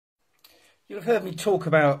You'll have heard me talk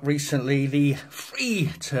about recently the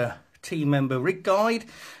free to team member rig guide.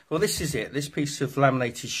 Well, this is it, this piece of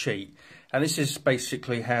laminated sheet. And this is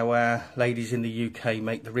basically how our ladies in the UK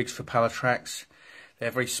make the rigs for Pallatrax.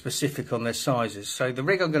 They're very specific on their sizes. So the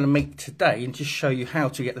rig I'm going to make today and just show you how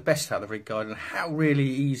to get the best out of the rig guide and how really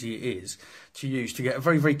easy it is to use to get a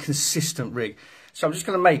very, very consistent rig. So I'm just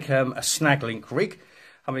going to make a Snaglink rig.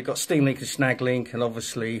 And we've got Steamlink and Snaglink, and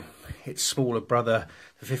obviously its smaller brother,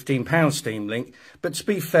 the £15 Steamlink. But to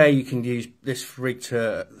be fair, you can use this rig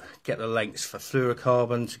to get the lengths for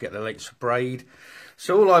fluorocarbon, to get the lengths for braid.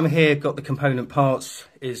 So all I'm here, got the component parts,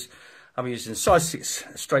 is I'm using size 6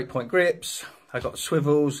 Straight Point Gripz. I've got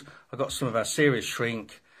Swivels, I've got some of our serious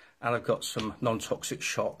shrink, and I've got some non-toxic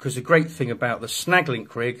shock. Because the great thing about the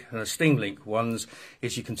Snaglink rig and the Steamlink ones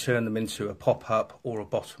is you can turn them into a pop-up or a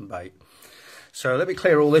bottom bait. So let me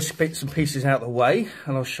clear all this bits and pieces out of the way,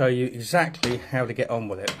 and I'll show you exactly how to get on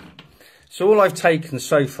with it. So all I've taken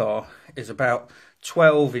so far is about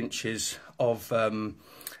 12 inches of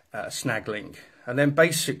Snaglink, and then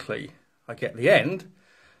basically I get the end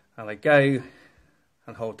and I go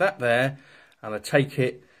and hold that there and I take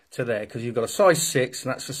it to there, because you've got a size 6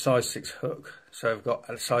 and that's a size 6 hook. So I've got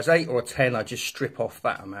a size 8 or a 10, I just strip off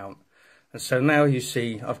that amount. And so now you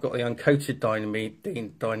see I've got the uncoated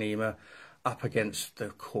Dyneema up against the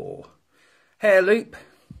core. Hair loop,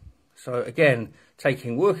 so again,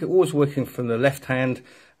 always working from the left hand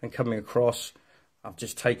and coming across. I've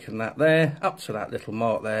just taken that there, up to that little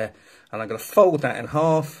mark there, and I'm going to fold that in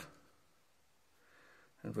half.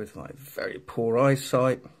 And with my very poor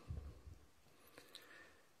eyesight,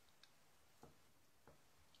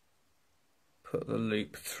 put the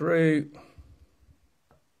loop through,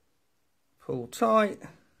 pull tight.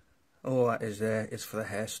 All that is there is for the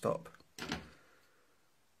hair stop.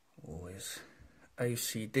 Always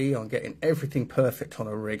OCD on getting everything perfect on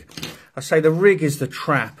a rig. I say the rig is the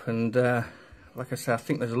trap, and like I say, I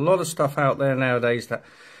think there's a lot of stuff out there nowadays that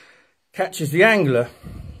catches the angler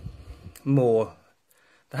more.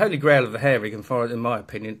 The holy grail of the hair rig, in my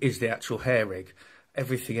opinion, is the actual hair rig.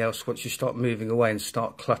 Everything else, once you start moving away and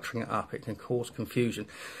start cluttering it up, it can cause confusion.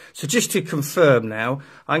 So just to confirm now,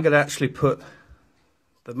 I'm going to actually put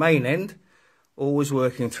the main end always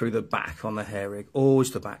working through the back on the hair rig, always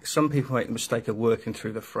the back. Some people make the mistake of working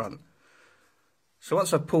through the front. So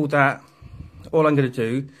once I've pulled that, all I'm going to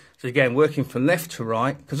do is, again, working from left to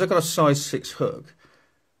right, because I've got a size 6 hook.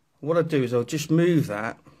 What I do is I'll just move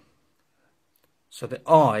that so the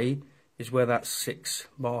eye is where that 6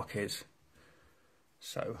 mark is.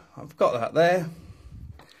 So I've got that there.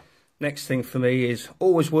 Next thing for me is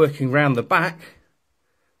always working round the back,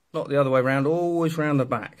 not the other way around, always round the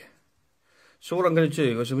back. So what I'm going to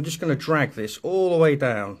do is I'm just going to drag this all the way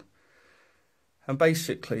down and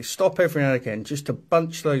basically stop every now and again just to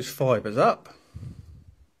bunch those fibres up.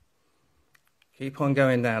 Keep on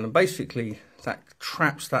going down, and basically that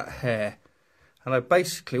traps that hair. And I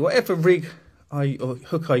basically, whatever rig or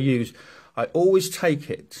hook I use, I always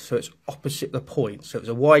take it so it's opposite the point. So it's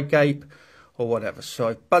a wide gape or whatever. So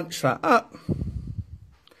I bunch that up.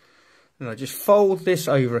 And I just fold this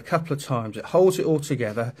over a couple of times. It holds it all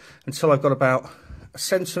together until I've got about 1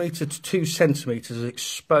 centimetre to 2 centimetres of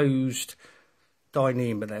exposed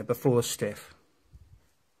Dyneema there before the stiff.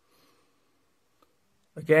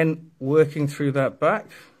 Again, working through that back,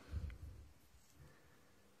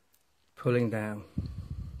 pulling down.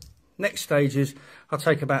 Next stage is I'll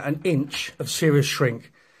take about 1 inch of serious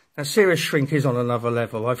shrink. Now, serious shrink is on another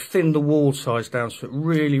level. I've thinned the wall size down so it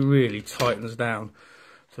really, really tightens down.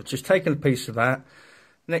 So I've just taken a piece of that.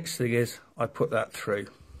 Next thing is I put that through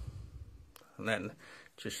and then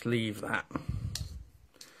just leave that.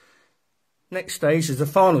 Next stage is the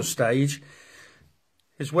final stage,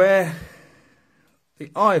 is where the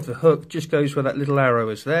eye of the hook just goes where that little arrow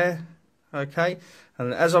is there. Okay,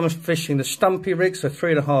 and as I'm fishing the stumpy rig, so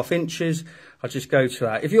 3.5 inches, I just go to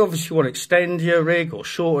that. If you obviously want to extend your rig or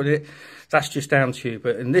shorten it, that's just down to you.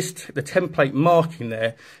 But in this, the template marking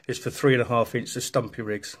there is for 3.5 inches stumpy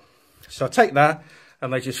rigs. So I take that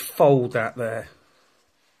and they just fold that there.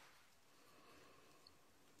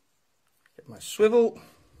 Get my swivel.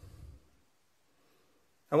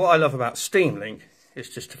 And what I love about Steamlink is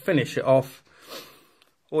just to finish it off,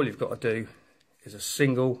 all you've got to do is a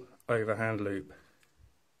single overhand loop.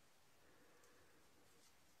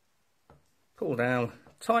 Pull down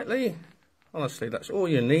tightly. Honestly, that's all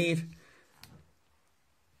you need.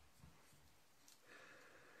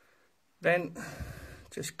 Then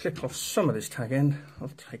just clip off some of this tag end.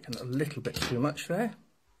 I've taken a little bit too much there.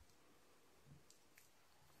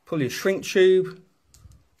 Pull your shrink tube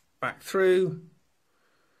back through,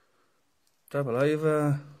 double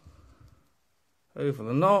over, over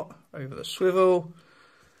the knot, over the swivel,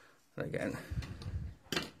 and again.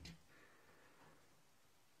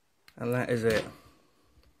 And that is it.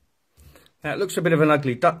 Now it looks a bit of an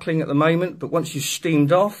ugly duckling at the moment, but once you've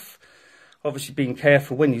steamed off, obviously being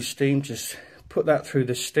careful when you steam, just put that through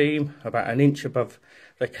the steam about an inch above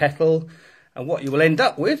the kettle. And what you will end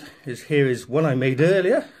up with is, here is one I made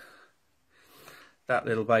earlier, that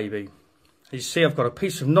little baby. As you see, I've got a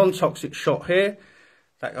piece of non-toxic shot here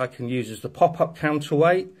that I can use as the pop-up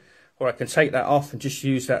counterweight, or I can take that off and just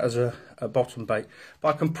use that as a bottom bait.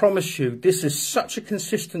 But I can promise you, this is such a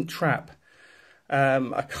consistent trap.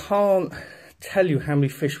 I can't tell you how many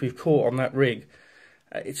fish we've caught on that rig.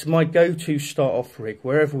 It's my go-to start-off rig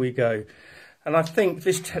wherever we go. And I think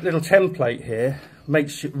this little template here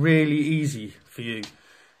makes it really easy for you.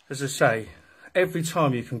 As I say, every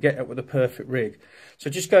time you can get up with a perfect rig. So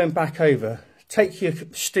just going back over, take your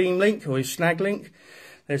Steamlink or your Snaglink.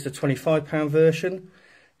 There's the 25-pound version.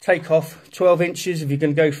 Take off 12 inches if you're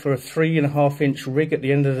going to go for a 3.5-inch rig at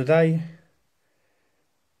the end of the day.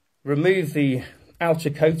 Remove the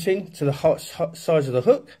outer coating to the size of the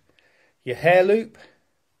hook, your hair loop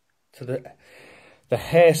to the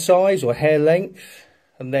hair size or hair length,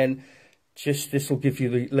 and then just this will give you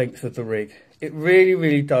the length of the rig. It really,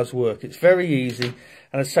 really does work. It's very easy.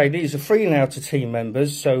 And I say these are free now to team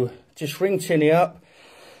members, so just ring Tinny up,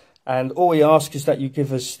 and all we ask is that you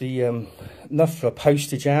give us the enough for a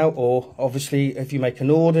postage out, or obviously if you make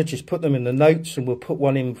an order, just put them in the notes and we'll put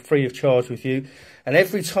one in free of charge with you. And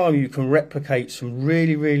every time you can replicate some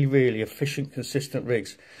really, really, really efficient, consistent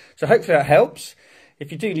rigs. So hopefully that helps.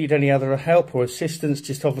 If you do need any other help or assistance,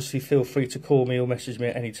 just obviously feel free to call me or message me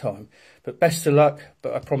at any time. But best of luck,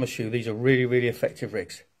 but I promise you these are really, really effective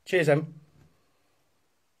rigs. Cheers, Em.